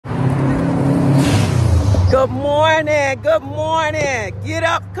Good morning, good morning. Get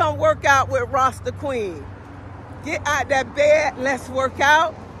up, come work out with Rasta Queen. Get out that bed, let's work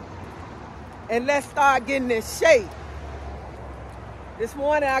out, and let's start getting in shape. This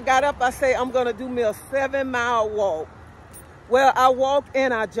morning I got up, I say I'm gonna do me a 7-mile walk. Well, I walk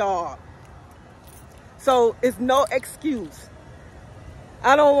and I jog. So it's no excuse.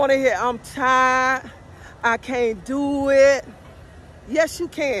 I don't wanna hear I'm tired, I can't do it. Yes, you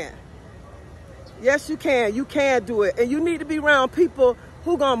can. Yes, you can. You can do it. And you need to be around people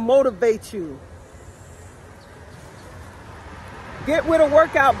who gonna motivate you. Get with a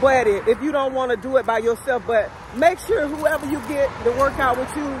workout buddy if you don't want to do it by yourself, but make sure whoever you get to work out with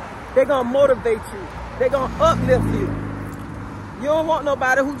you, they're gonna motivate you. They're gonna uplift you. You don't want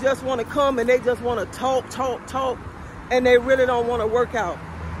nobody who just want to come and they just want to talk, and they really don't want to work out.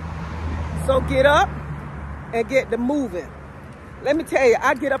 So get up and get to moving. Let me tell you,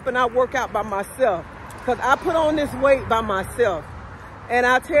 I get up and I work out by myself because I put on this weight by myself. And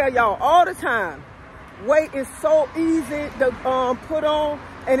I tell y'all all the time, weight is so easy to put on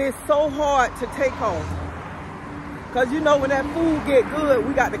and it's so hard to take off. Because you know when that food get good,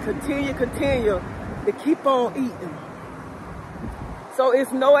 we got to continue to keep on eating. So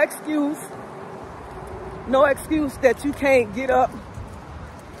it's no excuse that you can't get up.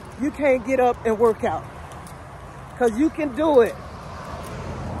 You can't get up and work out because you can do it.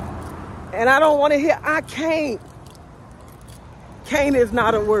 And I don't want to hear, I can't. Can't is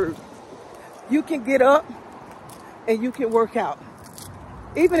not a word. You can get up and you can work out.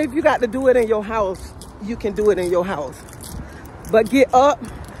 Even if you got to do it in your house, you can do it in your house. But get up,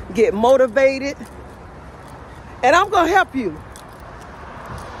 get motivated, and I'm going to help you.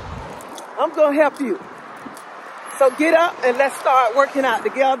 I'm going to help you. So get up and let's start working out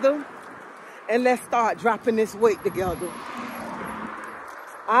together, and let's start dropping this weight together.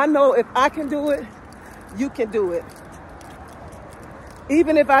 I know if I can do it, you can do it.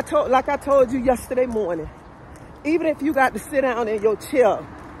 Even if like I told you yesterday morning, even if you got to sit down in your chair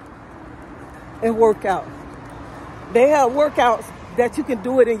and work out. They have workouts that you can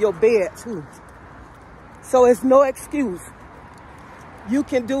do it in your bed too. So it's no excuse. You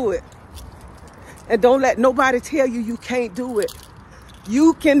can do it. And don't let nobody tell you you can't do it.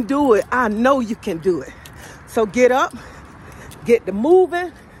 You can do it. I know you can do it. So get up, get to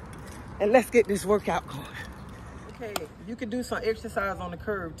moving, and let's get this workout going. Okay, you can do some exercise on the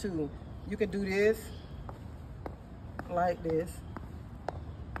curb too. You can do this, like this.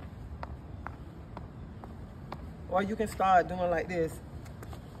 Or you can start doing like this.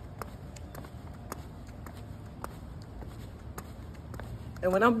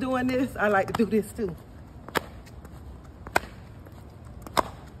 And when I'm doing this, I like to do this too.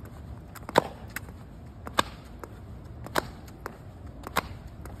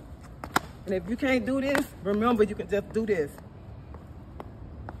 And if you can't do this, remember you can just do this.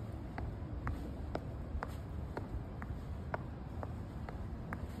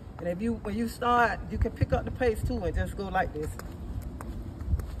 And when you start, you can pick up the pace too and just go like this.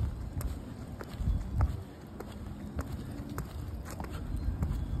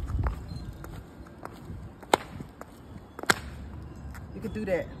 You can do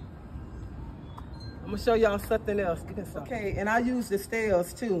that. I'm gonna show y'all something else. You can stop. Okay, and I use the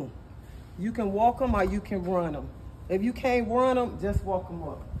stairs too. You can walk them or you can run them. If you can't run them, just walk them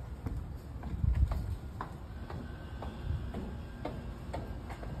up.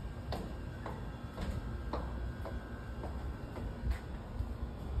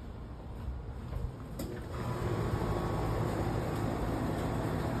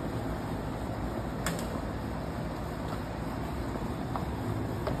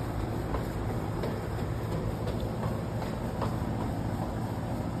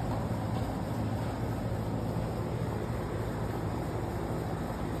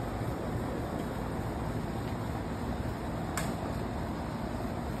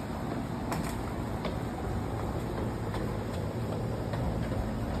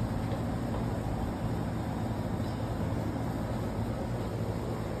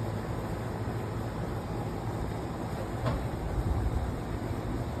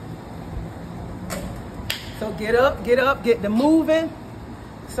 So get up, get to moving,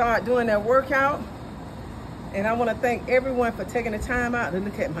 start doing that workout. And I want to thank everyone for taking the time out to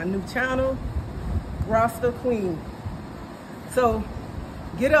look at my new channel, Rasta Queen. So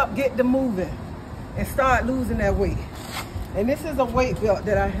get up, get to moving, and start losing that weight. And this is a weight belt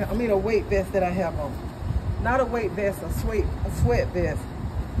that a weight vest that I have on. Not a weight vest, a sweat vest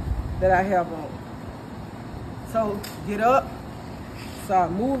that I have on. So get up,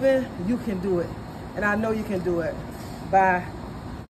 start moving, you can do it. And I know you can do it. Bye.